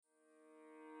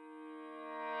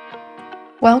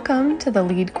Welcome to the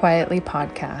Lead Quietly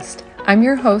podcast. I'm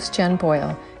your host, Jen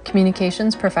Boyle,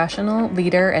 communications professional,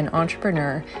 leader, and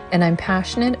entrepreneur, and I'm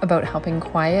passionate about helping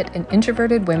quiet and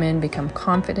introverted women become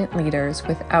confident leaders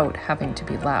without having to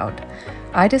be loud.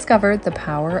 I discovered the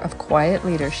power of quiet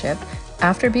leadership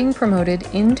after being promoted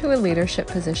into a leadership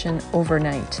position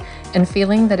overnight and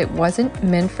feeling that it wasn't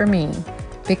meant for me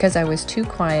because I was too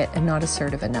quiet and not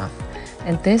assertive enough.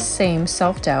 And this same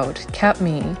self-doubt kept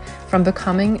me from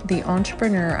becoming the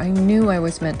entrepreneur I knew I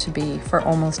was meant to be for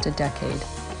almost a decade.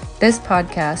 This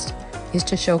podcast is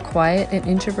to show quiet and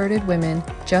introverted women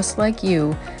just like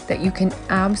you that you can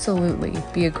absolutely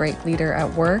be a great leader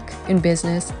at work, in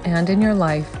business, and in your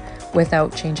life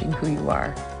without changing who you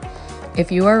are.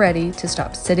 If you are ready to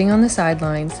stop sitting on the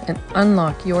sidelines and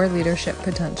unlock your leadership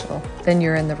potential, then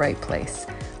you're in the right place.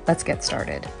 Let's get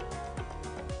started.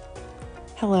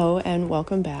 Hello and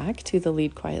welcome back to the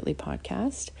Lead Quietly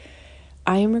podcast.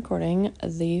 I am recording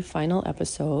the final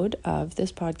episode of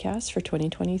this podcast for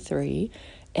 2023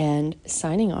 and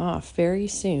signing off very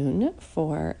soon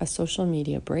for a social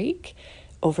media break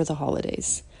over the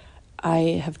holidays.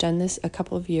 I have done this a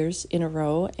couple of years in a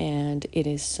row and it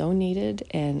is so needed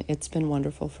and it's been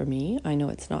wonderful for me. I know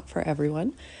it's not for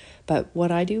everyone, but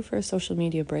what I do for a social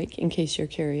media break, in case you're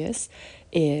curious,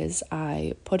 is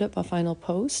I put up a final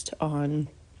post on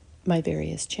my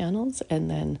various channels and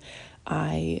then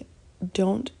I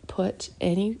don't put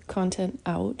any content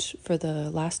out for the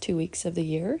last 2 weeks of the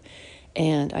year,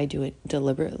 and I do it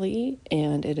deliberately,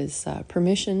 and it is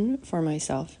permission for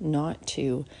myself not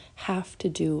to have to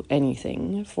do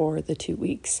anything for the 2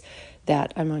 weeks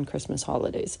that I'm on Christmas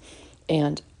holidays.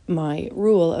 And my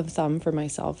rule of thumb for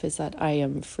myself is that I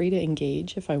am free to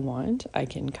engage if I want. I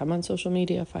can come on social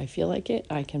media if I feel like it.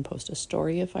 I can post a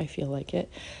story if I feel like it,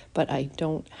 but I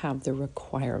don't have the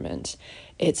requirement.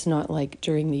 It's not like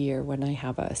during the year when I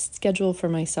have a schedule for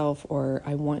myself or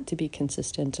I want to be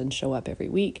consistent and show up every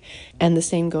week. And the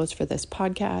same goes for this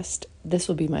podcast. This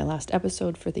will be my last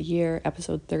episode for the year,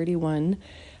 episode 31.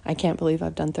 I can't believe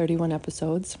I've done 31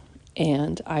 episodes.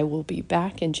 And I will be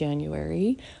back in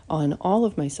January on all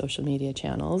of my social media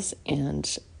channels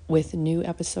and with new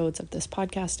episodes of this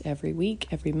podcast every week,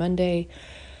 every Monday.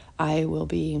 I will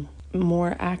be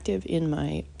more active in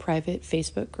my private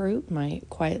Facebook group, my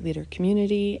Quiet Leader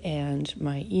community, and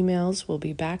my emails will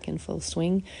be back in full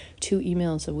swing. 2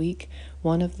 emails a week,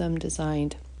 one of them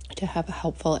designed to have a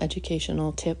helpful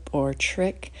educational tip or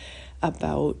trick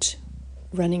about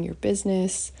running your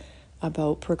business,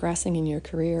 about progressing in your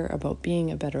career, about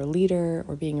being a better leader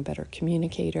or being a better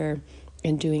communicator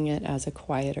and doing it as a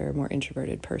quieter, more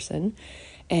introverted person.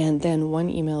 And then 1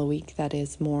 email a week that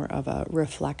is more of a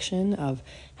reflection of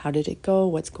how did it go,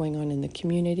 what's going on in the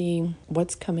community,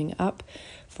 what's coming up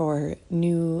for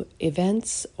new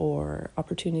events or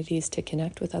opportunities to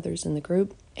connect with others in the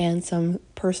group, and some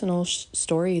personal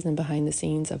stories and behind the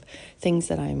scenes of things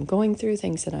that I'm going through,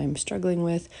 things that I'm struggling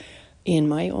with in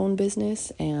my own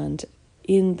business and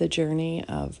in the journey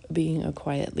of being a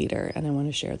quiet leader. And I want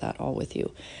to share that all with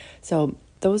you. So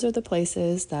those are the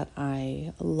places that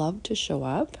I love to show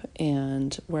up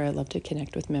and where I love to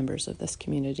connect with members of this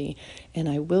community. And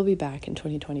I will be back in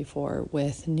 2024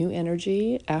 with new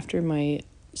energy after my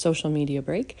social media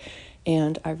break.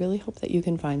 And I really hope that you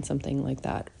can find something like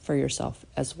that for yourself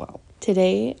as well.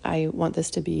 Today, I want this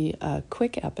to be a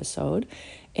quick episode,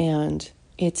 and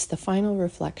it's the final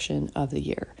reflection of the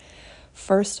year.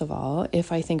 First of all,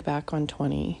 if I think back on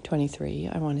 2023,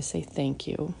 I want to say thank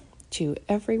you to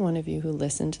every one of you who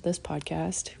listened to this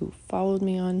podcast, who followed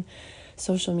me on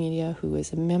social media, who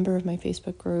is a member of my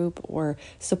Facebook group, or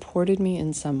supported me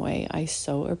in some way. I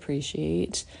so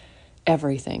appreciate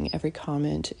everything, every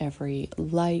comment, every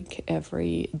like,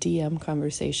 every DM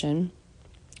conversation,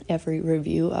 every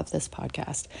review of this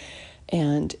podcast.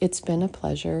 And it's been a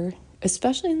pleasure,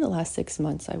 especially in the last 6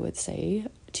 months, I would say,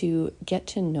 to get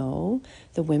to know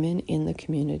the women in the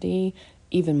community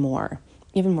even more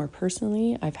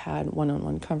personally. I've had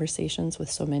one-on-one conversations with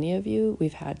so many of you.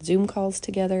 We've had Zoom calls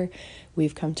together.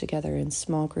 We've come together in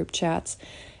small group chats,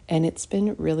 and it's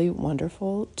been really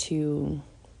wonderful to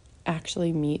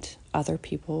actually meet other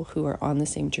people who are on the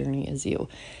same journey as you.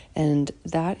 And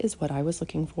that is what I was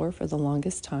looking for the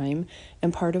longest time,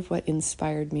 and part of what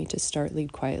inspired me to start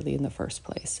Lead Quietly in the first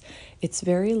place. It's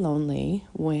very lonely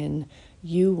when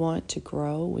you want to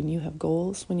grow, when you have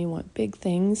goals, when you want big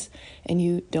things and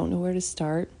you don't know where to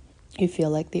start. You feel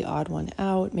like the odd one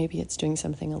out. Maybe it's doing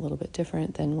something a little bit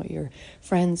different than what your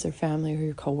friends or family or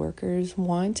your coworkers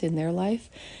want in their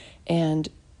life. And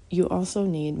you also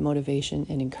need motivation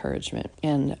and encouragement.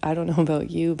 And I don't know about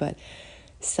you, but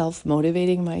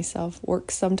self-motivating myself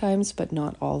works sometimes, but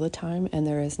not all the time. And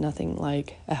there is nothing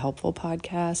like a helpful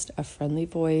podcast, a friendly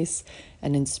voice,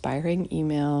 an inspiring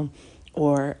email,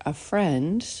 or a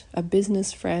friend, a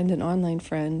business friend, an online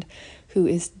friend who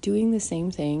is doing the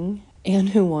same thing and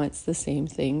who wants the same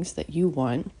things that you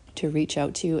want, to reach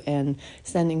out to and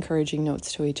send encouraging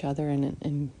notes to each other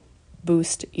and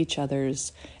boost each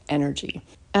other's energy.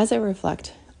 As I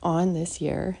reflect on this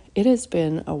year, it has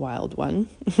been a wild one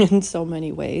in so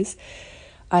many ways.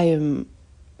 I am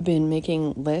been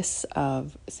making lists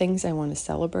of things I want to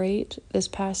celebrate this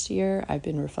past year. I've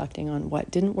been reflecting on what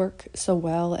didn't work so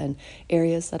well and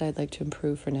areas that I'd like to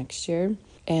improve for next year.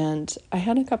 And I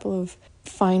had a couple of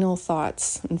final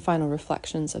thoughts and final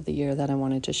reflections of the year that I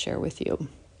wanted to share with you.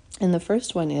 And the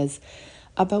first one is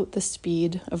about the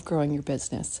speed of growing your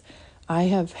business. I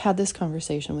have had this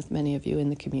conversation with many of you in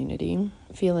the community,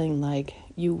 feeling like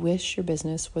you wish your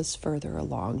business was further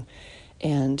along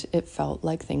and it felt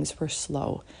like things were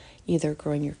slow. Either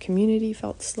growing your community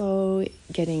felt slow,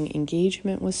 getting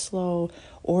engagement was slow,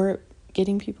 or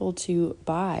getting people to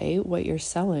buy what you're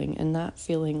selling and not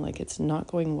feeling like it's not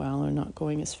going well or not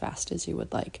going as fast as you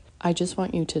would like. I just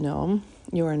want you to know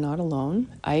you are not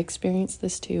alone. I experienced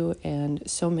this too, and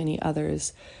so many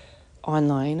others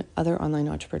other online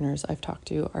entrepreneurs I've talked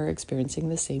to are experiencing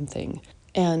the same thing.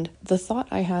 And the thought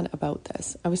I had about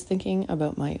this, I was thinking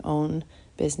about my own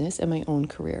business and my own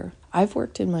career. I've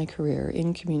worked in my career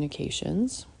in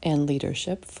communications and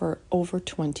leadership for over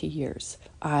 20 years.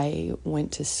 I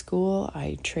went to school.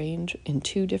 I trained in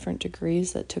 2 different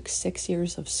degrees that took 6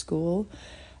 years of school.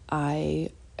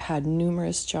 I had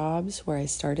numerous jobs where I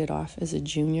started off as a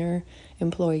junior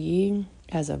employee,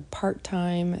 as a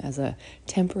part-time, as a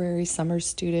temporary summer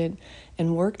student,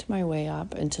 and worked my way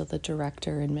up until the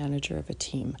director and manager of a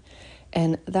team.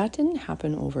 And that didn't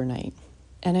happen overnight.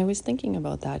 And I was thinking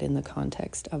about that in the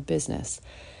context of business.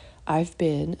 I've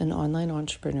been an online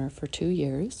entrepreneur for 2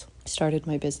 years, started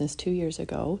my business 2 years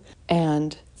ago,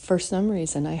 and for some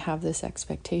reason I have this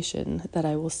expectation that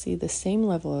I will see the same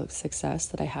level of success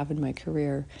that I have in my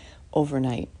career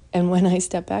overnight. And when I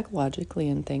step back logically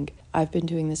and think, I've been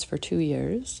doing this for 2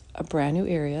 years, a brand new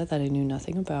area that I knew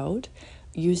nothing about,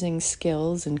 using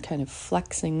skills and kind of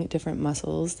flexing different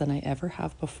muscles than I ever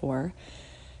have before,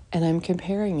 and I'm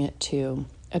comparing it to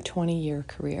a 20-year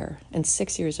career and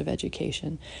 6 years of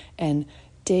education and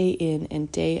day in and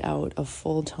day out of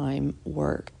full-time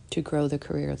work to grow the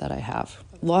career that I have.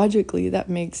 Logically, that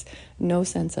makes no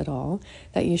sense at all,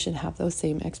 that you should have those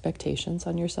same expectations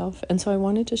on yourself. And so I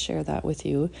wanted to share that with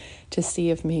you to see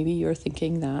if maybe you're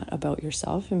thinking that about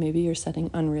yourself and maybe you're setting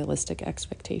unrealistic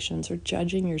expectations or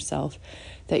judging yourself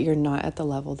that you're not at the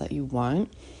level that you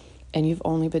want. And you've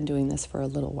only been doing this for a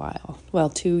little while. Well,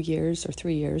 2 years or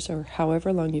 3 years or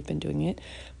however long you've been doing it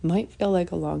might feel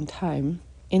like a long time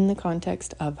in the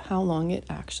context of how long it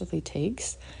actually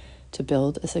takes to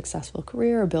build a successful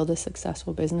career or build a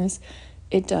successful business.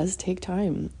 It does take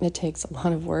time. It takes a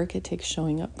lot of work. It takes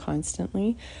showing up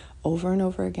constantly over and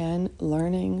over again,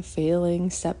 learning, failing,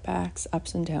 setbacks,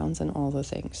 ups and downs, and all the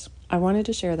things. I wanted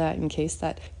to share that in case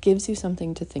that gives you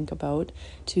something to think about,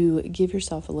 to give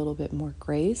yourself a little bit more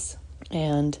grace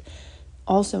and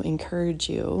also encourage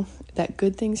you that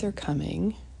good things are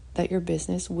coming, that your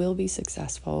business will be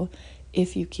successful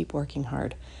if you keep working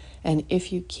hard and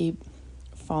if you keep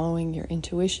following your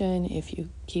intuition, if you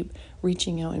keep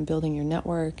reaching out and building your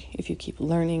network, if you keep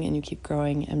learning and you keep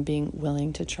growing and being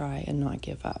willing to try and not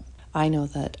give up. I know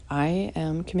that I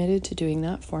am committed to doing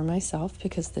that for myself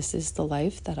because this is the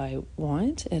life that I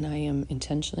want and I am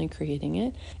intentionally creating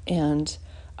it. And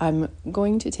I'm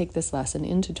going to take this lesson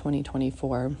into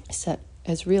 2024, set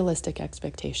as realistic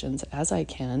expectations as I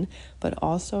can, but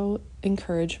also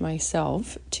encourage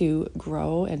myself to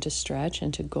grow and to stretch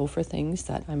and to go for things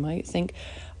that I might think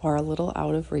are a little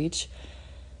out of reach,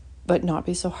 but not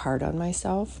be so hard on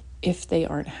myself if they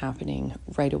aren't happening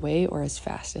right away or as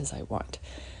fast as I want.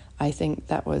 I think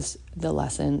that was the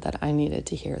lesson that I needed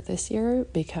to hear this year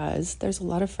because there's a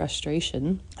lot of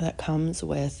frustration that comes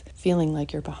with feeling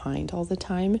like you're behind all the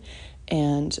time.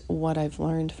 And what I've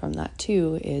learned from that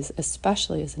too is,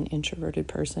 especially as an introverted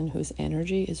person whose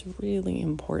energy is really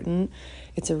important,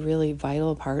 it's a really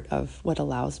vital part of what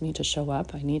allows me to show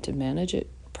up. I need to manage it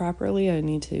properly. I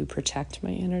need to protect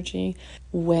my energy.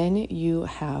 When you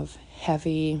have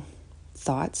heavy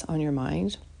thoughts on your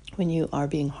mind, when you are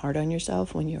being hard on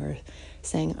yourself, when you're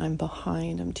saying, I'm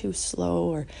behind, I'm too slow,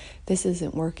 or this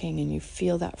isn't working, and you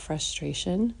feel that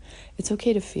frustration, it's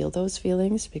okay to feel those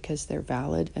feelings because they're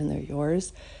valid and they're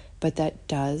yours, but that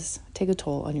does take a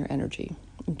toll on your energy.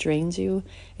 It drains you.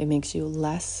 It makes you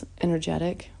less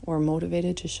energetic or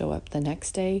motivated to show up the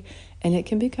next day. And it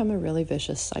can become a really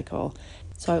vicious cycle.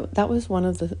 So that was one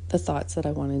of the thoughts that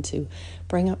I wanted to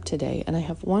bring up today. And I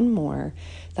have one more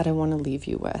that I want to leave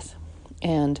you with.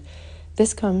 And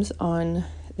this comes on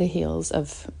the heels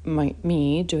of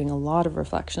me doing a lot of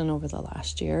reflection over the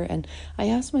last year. And I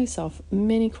asked myself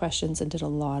many questions and did a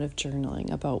lot of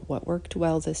journaling about what worked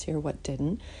well this year, what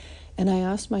didn't. And I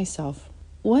asked myself,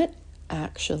 what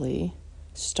actually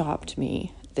stopped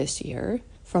me this year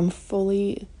from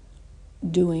fully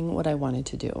doing what I wanted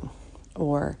to do?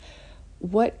 Or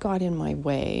what got in my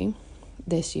way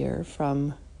this year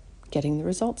from getting the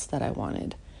results that I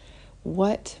wanted?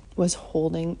 What was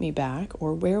holding me back,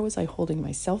 or where was I holding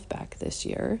myself back this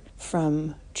year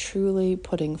from truly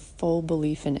putting full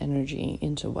belief and energy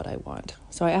into what I want?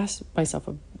 So I asked myself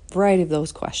a variety of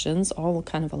those questions, all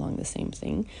kind of along the same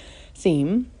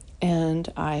theme.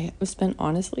 And I spent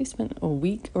a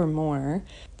week or more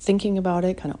thinking about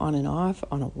it, kind of on and off,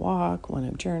 on a walk, when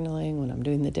I'm journaling, when I'm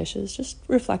doing the dishes, just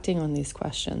reflecting on these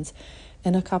questions.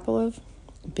 And a couple of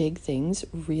big things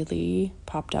really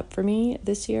popped up for me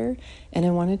this year, and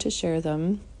I wanted to share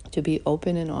them to be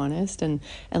open and honest and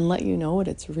let you know what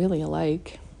it's really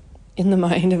like in the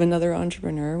mind of another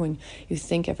entrepreneur when you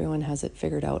think everyone has it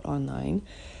figured out online.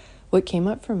 What came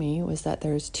up for me was that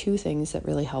there's two things that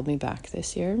really held me back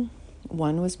this year.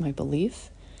 One was my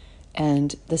belief,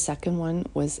 and the second one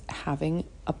was having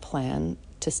a plan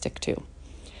to stick to.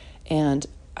 And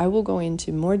I will go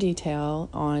into more detail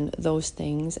on those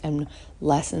things and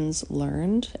lessons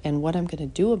learned and what I'm going to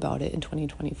do about it in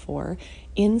 2024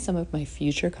 in some of my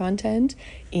future content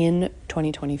in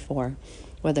 2024,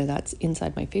 whether that's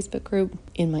inside my Facebook group,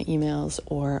 in my emails,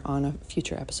 or on a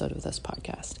future episode of this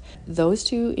podcast. Those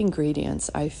two ingredients,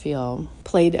 I feel,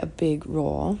 played a big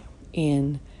role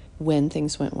in when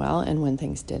things went well and when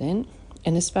things didn't.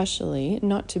 And especially,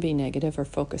 not to be negative or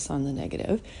focus on the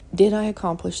negative, did I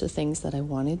accomplish the things that I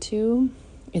wanted to?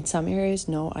 In some areas,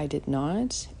 no, I did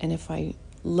not. And if I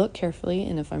look carefully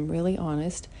and if I'm really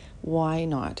honest, why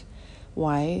not?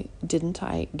 Why didn't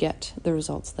I get the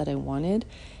results that I wanted?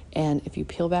 And if you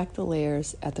peel back the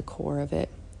layers at the core of it,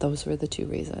 those were the two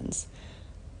reasons.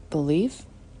 Belief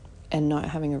and not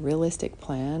having a realistic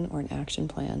plan or an action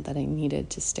plan that I needed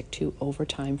to stick to over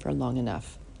time for long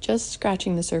enough. Just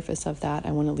scratching the surface of that,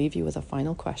 I want to leave you with a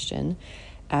final question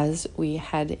as we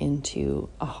head into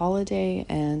a holiday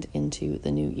and into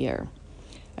the new year.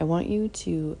 I want you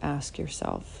to ask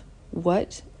yourself,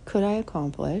 what could I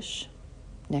accomplish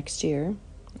next year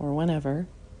or whenever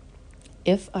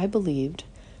if I believed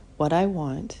what I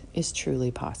want is truly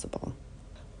possible?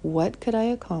 What could I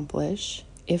accomplish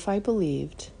if I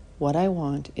believed what I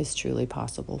want is truly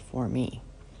possible for me?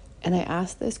 And I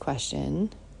ask this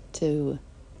question to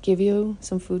give you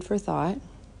some food for thought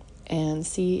and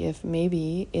see if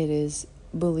maybe it is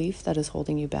belief that is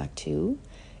holding you back too.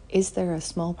 Is there a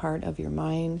small part of your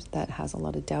mind that has a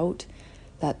lot of doubt,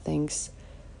 that thinks,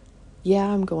 yeah,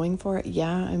 I'm going for it,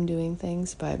 yeah, I'm doing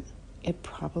things, but it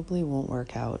probably won't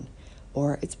work out,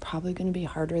 or it's probably going to be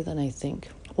harder than I think,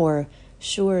 or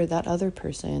sure, that other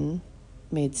person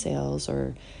made sales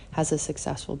or has a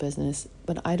successful business,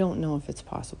 but I don't know if it's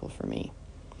possible for me.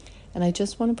 And I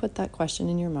just want to put that question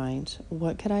in your mind.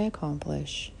 What could I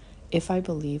accomplish if I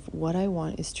believe what I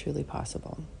want is truly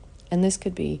possible? And this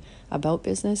could be about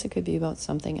business. It could be about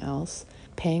something else.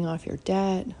 Paying off your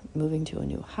debt, moving to a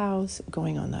new house,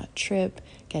 going on that trip,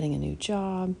 getting a new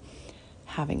job,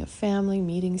 having a family,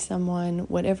 meeting someone,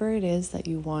 whatever it is that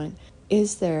you want.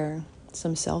 Is there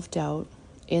some self-doubt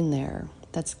in there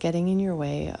that's getting in your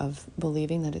way of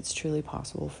believing that it's truly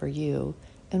possible for you?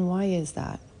 And why is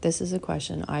that? This is a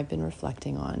question I've been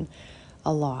reflecting on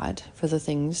a lot for the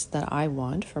things that I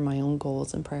want for my own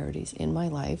goals and priorities in my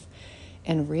life,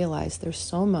 and realize there's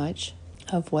so much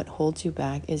of what holds you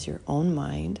back is your own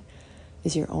mind,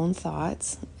 is your own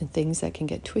thoughts, and things that can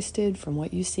get twisted from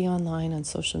what you see online on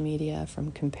social media,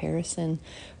 from comparison,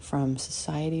 from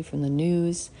society, from the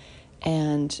news.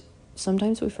 And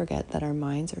sometimes we forget that our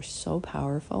minds are so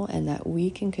powerful and that we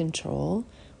can control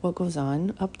what goes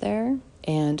on up there.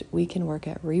 And we can work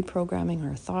at reprogramming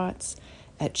our thoughts,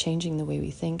 at changing the way we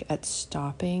think, at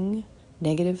stopping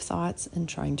negative thoughts and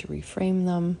trying to reframe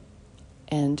them.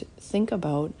 And think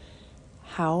about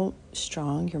how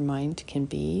strong your mind can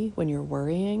be when you're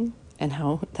worrying, and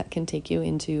how that can take you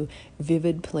into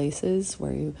vivid places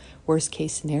where you worst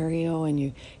case scenario and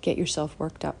you get yourself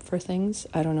worked up for things.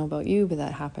 I don't know about you, but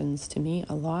that happens to me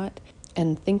a lot.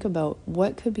 And think about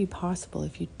what could be possible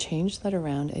if you changed that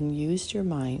around and used your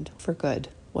mind for good.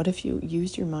 What if you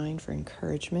used your mind for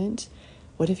encouragement,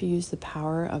 What if you use the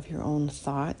power of your own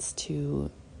thoughts to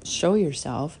show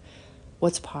yourself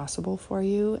what's possible for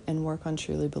you and work on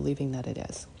truly believing that it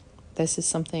is? This is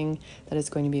something that is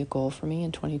going to be a goal for me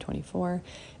in 2024,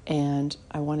 and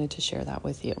I wanted to share that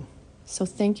with you. So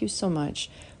thank you so much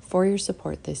for your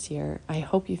support this year. I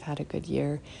hope you've had a good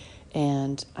year,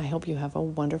 and I hope you have a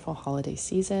wonderful holiday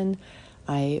season.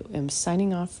 I am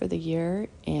signing off for the year,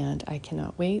 and I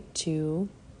cannot wait to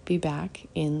be back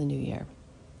in the new year.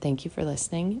 Thank you for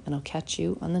listening, and I'll catch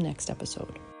you on the next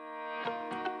episode.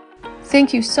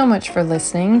 Thank you so much for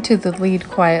listening to the Lead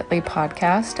Quietly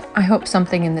podcast. I hope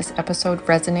something in this episode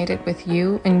resonated with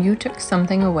you and you took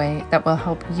something away that will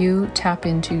help you tap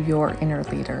into your inner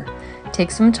leader.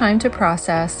 Take some time to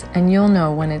process, and you'll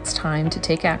know when it's time to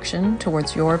take action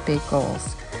towards your big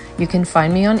goals. You can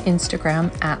find me on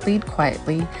Instagram at Lead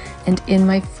Quietly and in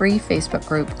my free Facebook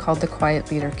group called the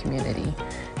Quiet Leader Community.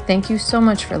 Thank you so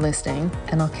much for listening,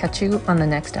 and I'll catch you on the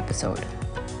next episode.